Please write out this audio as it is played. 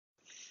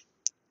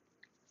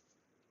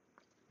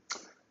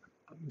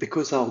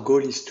because our goal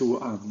is to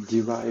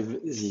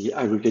derive the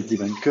aggregate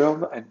demand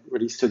curve and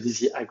really study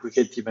the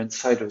aggregate demand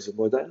side of the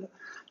model,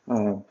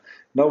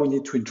 now we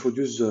need to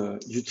introduce the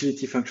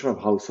utility function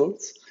of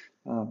households.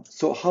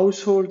 So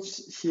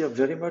households here,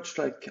 very much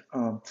like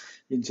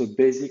in the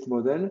basic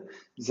model,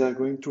 they are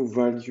going to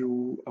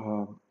value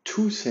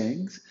two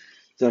things.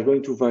 They are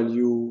going to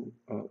value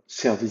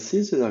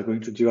services. They are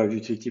going to derive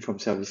utility from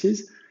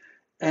services,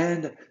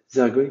 and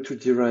they are going to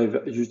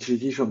derive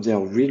utility from their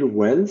real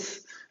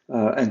wealth.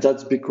 And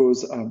that's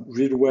because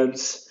real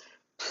wealth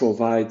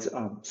provides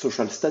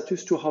social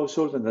status to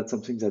households, and that's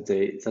something that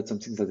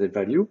they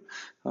value.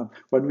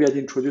 When we had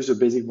introduced the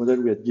basic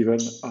model, we had given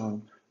a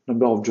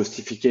number of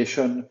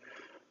justification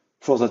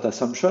for that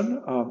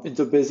assumption. In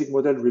the basic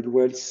model, real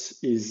wealth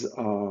is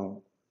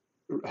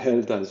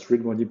held as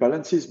real money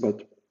balances,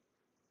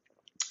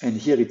 and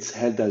here it's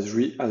held as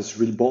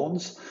real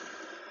bonds.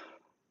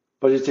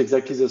 But it's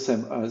exactly the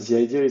same. The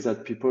idea is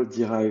that people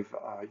derive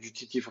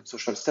utility from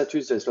social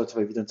status. There's lots of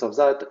evidence of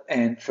that.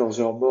 And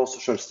furthermore,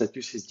 social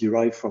status is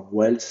derived from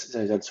wealth.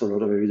 There's also a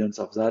lot of evidence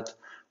of that.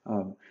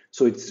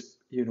 So it's,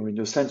 in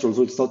a sense,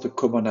 although it's not a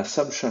common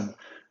assumption,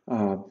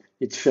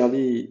 it's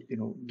fairly,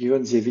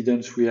 given the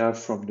evidence we have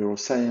from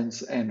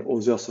neuroscience and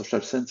other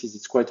social sciences,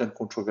 it's quite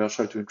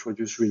uncontroversial to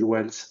introduce real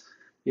wealth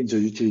in the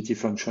utility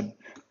function.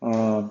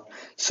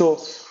 So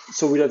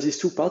we'll have these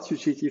two parts,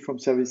 utility from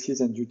services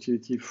and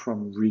utility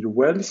from real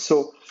wealth.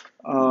 So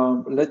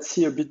let's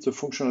see a bit the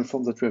functional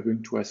form that we're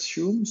going to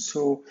assume.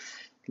 So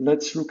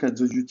let's look at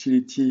the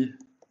utility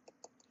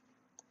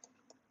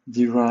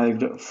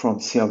derived from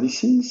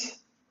services.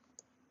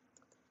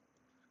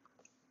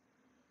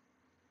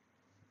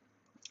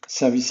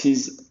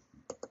 Services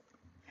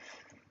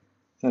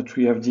that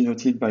we have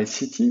denoted by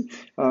CT.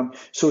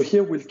 So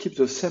here we'll keep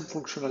the same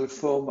functional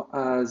form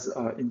as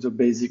in the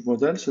basic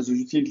model. So the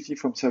utility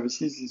from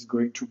services is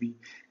going to be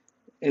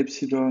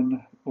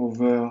epsilon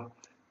over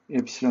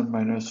epsilon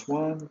minus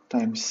 1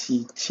 times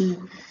CT,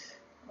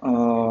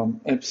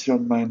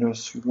 epsilon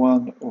minus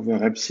 1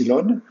 over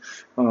epsilon,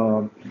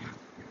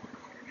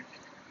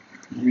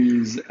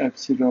 with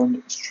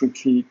epsilon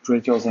strictly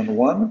greater than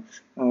 1.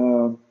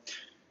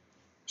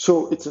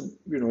 So it's an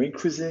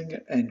increasing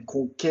and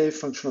concave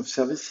function of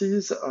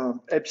services.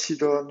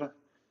 Epsilon,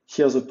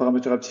 here the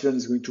parameter epsilon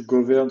is going to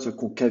govern the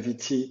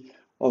concavity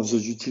of the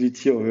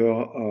utility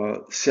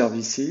over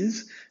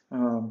services.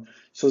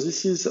 So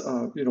this is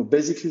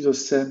basically the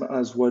same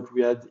as what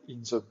we had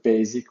in the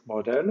basic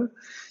model.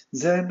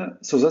 Then,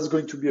 so that's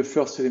going to be a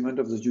first element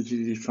of the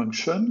utility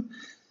function.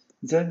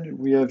 Then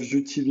we have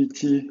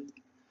utility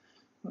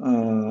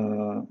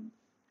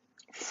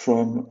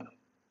from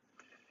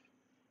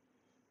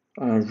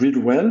real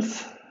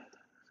wealth.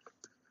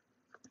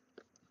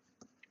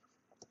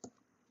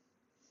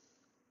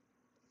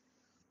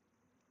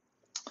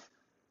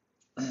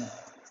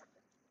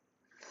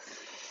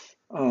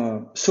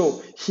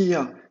 So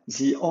here,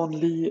 the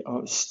only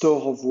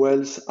store of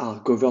wealth are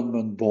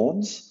government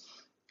bonds.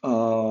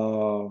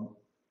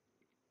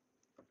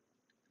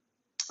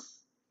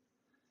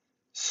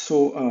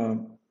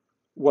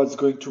 What's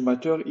going to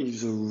matter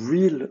is the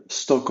real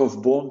stock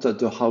of bonds that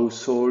the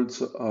household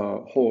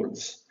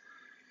holds.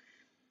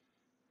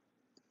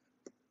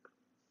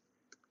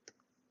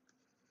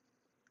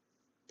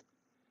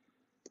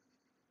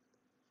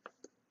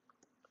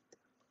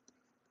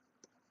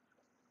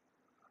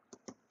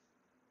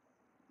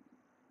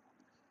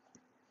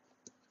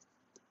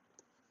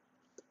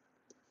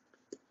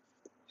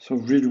 So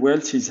real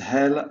wealth is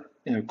held,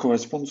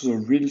 corresponds to the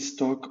real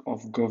stock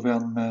of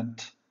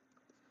government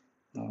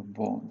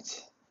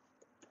bonds.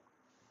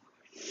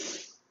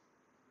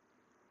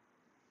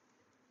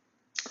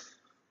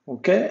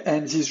 Okay,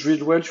 and this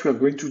real wealth, we are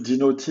going to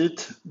denote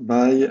it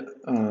by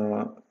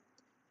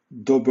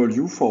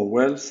W for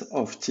wealth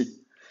of T.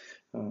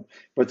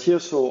 But here,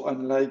 so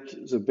unlike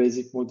the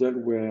basic model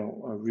where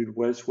real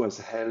wealth was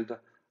held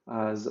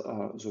as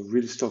the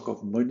real stock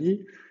of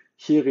money,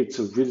 here it's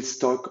a real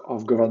stock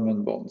of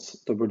government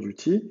bonds,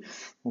 WT,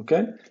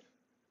 okay?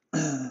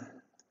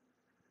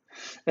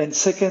 And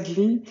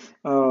secondly,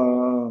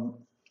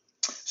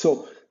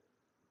 so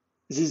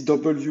this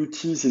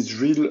WT, this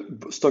real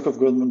stock of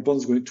government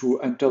bonds, is going to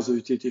enter the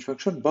utility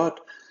function, but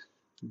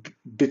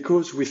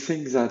because we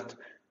think that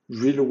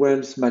real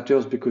wealth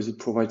matters because it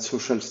provides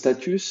social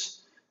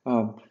status,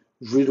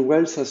 real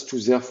wealth has to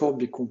therefore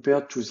be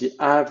compared to the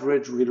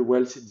average real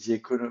wealth in the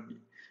economy.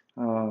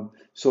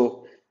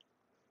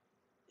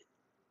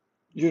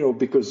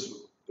 Because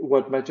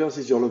what matters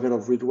is your level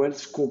of real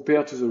wealth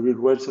compared to the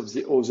real wealth of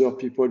the other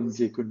people in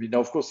the economy.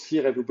 Now, of course,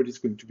 here everybody's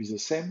going to be the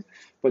same,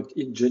 but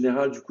in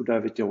general, you could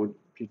have in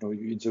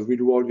the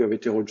real world, you have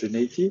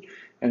heterogeneity.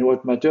 And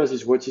what matters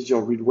is what is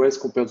your real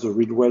wealth compared to the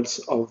real wealth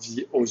of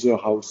the other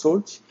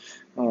households,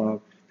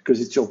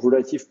 because it's your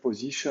relative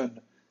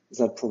position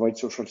that provides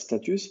social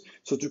status.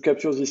 So to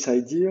capture this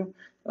idea,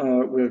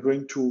 we are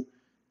going to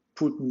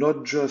put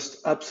not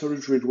just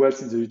absolute real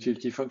wealth in the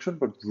utility function,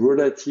 but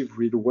relative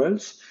real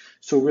wealth.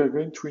 So we are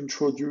going to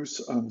introduce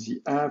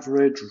the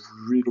average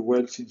real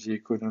wealth in the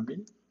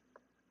economy.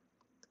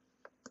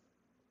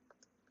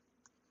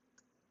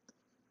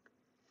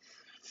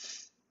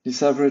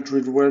 This average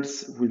real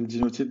wealth will be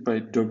denoted by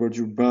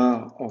W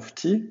bar of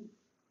T.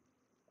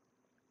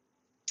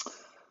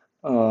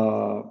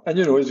 And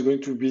it's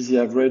going to be the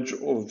average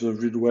of the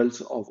real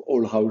wealth of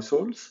all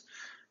households.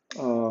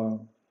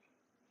 And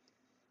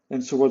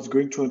so what's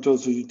going to enter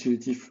the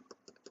utility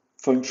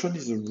function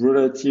is the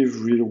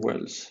relative real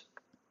wealth,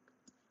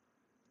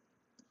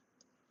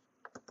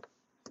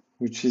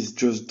 which is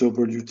just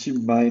WT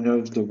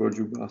minus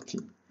W bar T.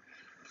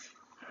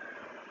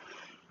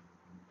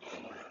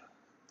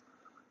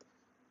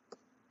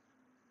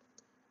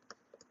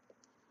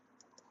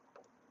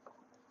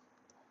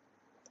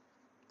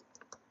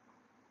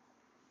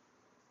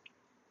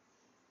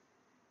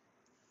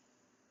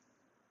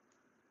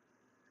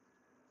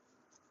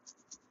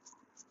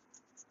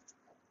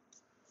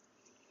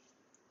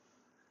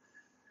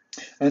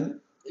 And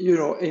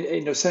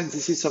in a sense,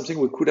 this is something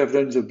we could have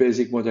done in the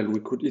basic model.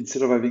 We could,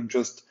 instead of having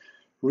just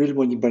real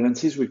money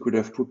balances, we could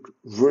have put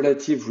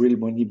relative real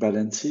money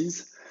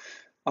balances.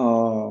 It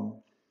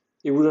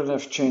wouldn't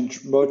have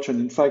changed much,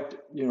 and in fact,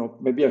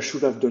 maybe I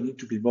should have done it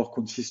to be more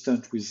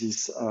consistent with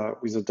this,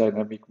 with a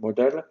dynamic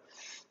model,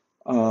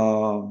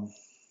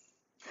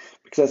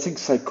 because I think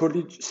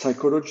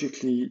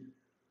psychologically,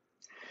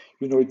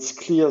 it's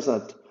clear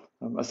that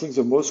I think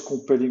the most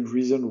compelling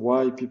reason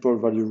why people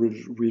value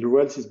real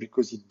wealth is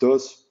because it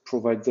does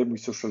provide them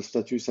with social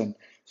status, and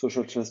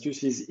social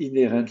status is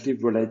inherently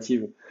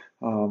relative.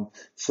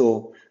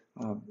 So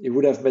it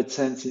would have made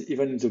sense,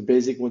 even in the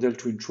basic model,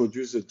 to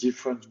introduce the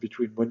difference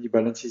between money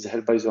balances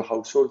held by the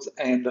households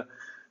and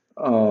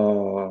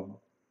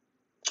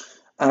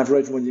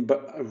average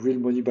real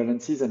money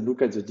balances, and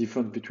look at the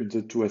difference between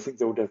the two. I think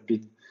that would have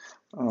been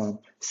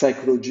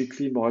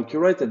psychologically more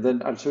accurate, and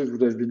then also it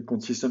would have been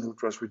consistent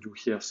with what we do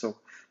here. So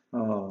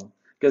I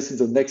guess in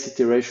the next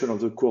iteration of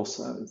the course,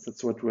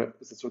 that's what we're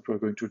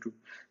going to do.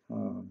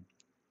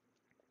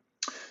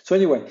 So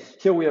anyway,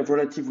 here we have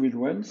relative real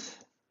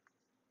wealth.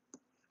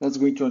 That's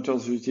going to enter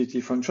the utility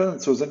function.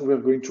 So then we're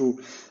going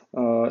to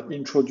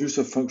introduce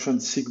a function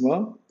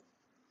sigma,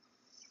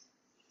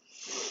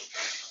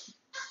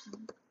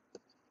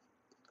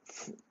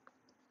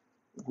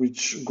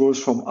 which goes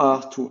from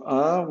R to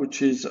R,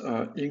 which is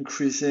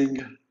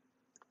increasing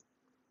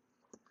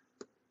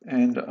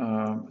and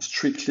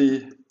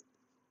strictly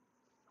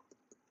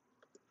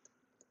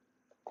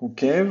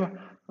concave.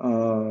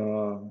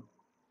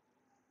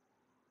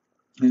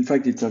 In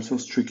fact, it's also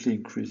strictly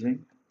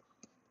increasing.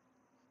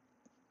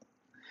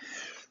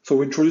 So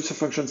we introduce a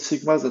function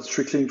sigma that's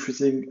strictly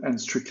increasing and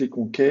strictly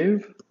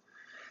concave.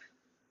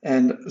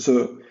 And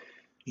the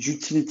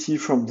utility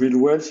from real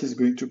wealth is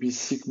going to be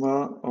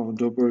sigma of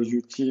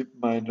WT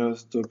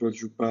minus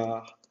W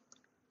bar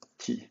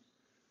T.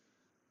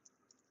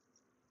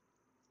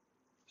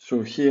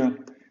 So here,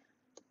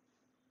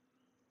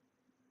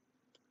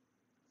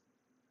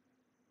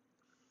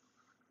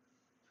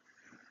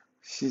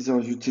 this is our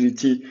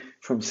utility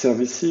from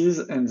services,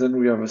 and then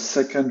we have a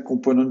second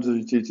component of the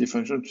utility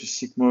function, which is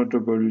sigma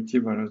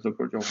WT minus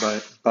W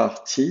bar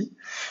T.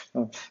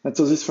 And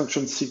so this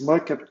function sigma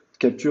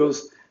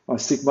captures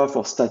sigma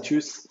for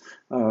status,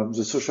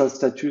 the social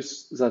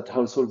status that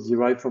households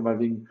derive from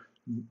having,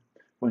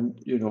 when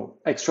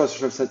extra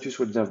social status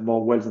would have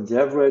more wealth than the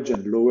average,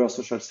 and lower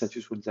social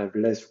status would have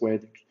less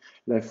wealth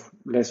than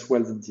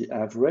the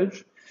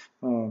average.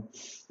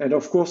 And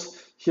of course,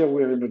 here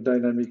we are in a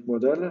dynamic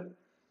model.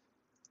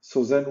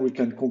 So then we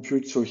can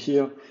compute, so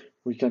here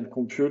we can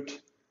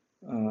compute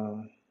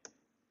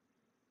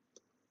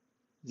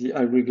the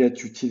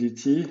aggregate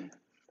utility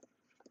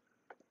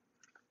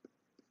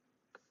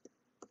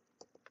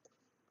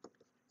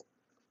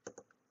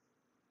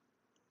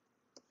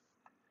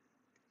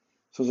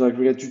So the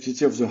aggregate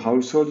utility of the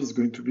household is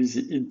going to be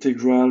the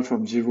integral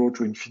from 0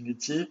 to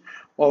infinity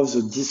of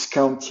the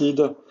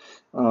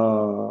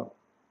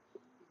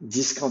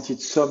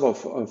discounted sum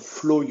of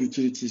flow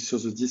utilities. So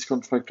the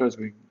discount factor is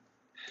going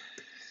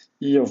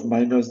E of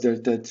minus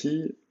delta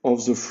T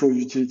of the flow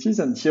utilities.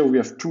 And here we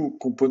have two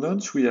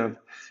components. We have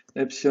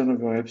epsilon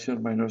over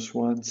epsilon minus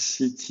 1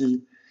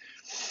 CT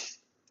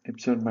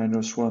epsilon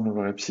minus 1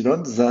 over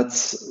epsilon.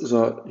 That's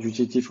the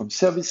utility from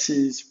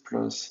services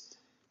plus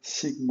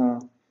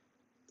sigma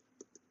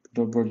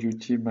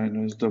WT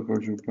minus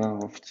W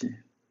bar of T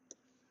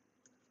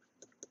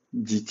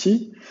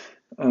dt.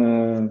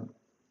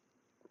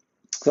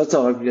 That's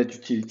our aggregate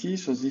utility.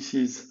 So this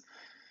is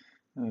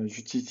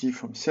utility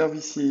from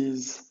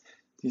services.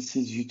 This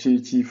is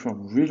utility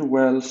from real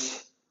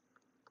wealth.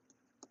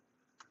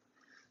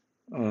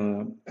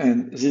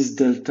 And this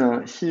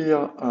delta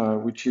here,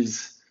 which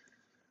is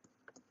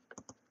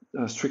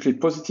strictly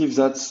positive,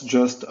 that's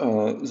just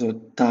the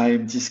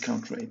time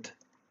discount rate.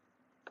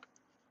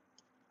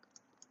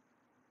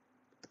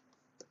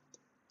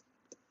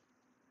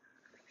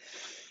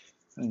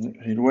 And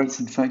real wealth,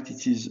 in fact,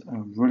 it is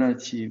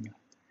relative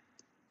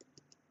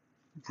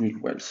real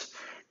wealth,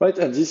 right?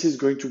 And this is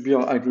going to be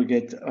our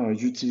aggregate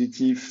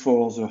utility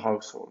for the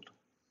household.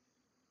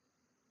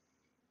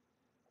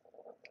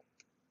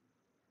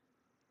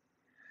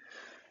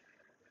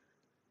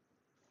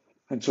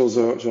 And so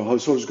the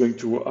household is going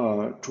to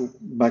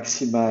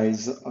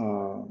maximize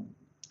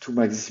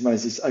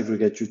this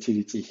aggregate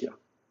utility here.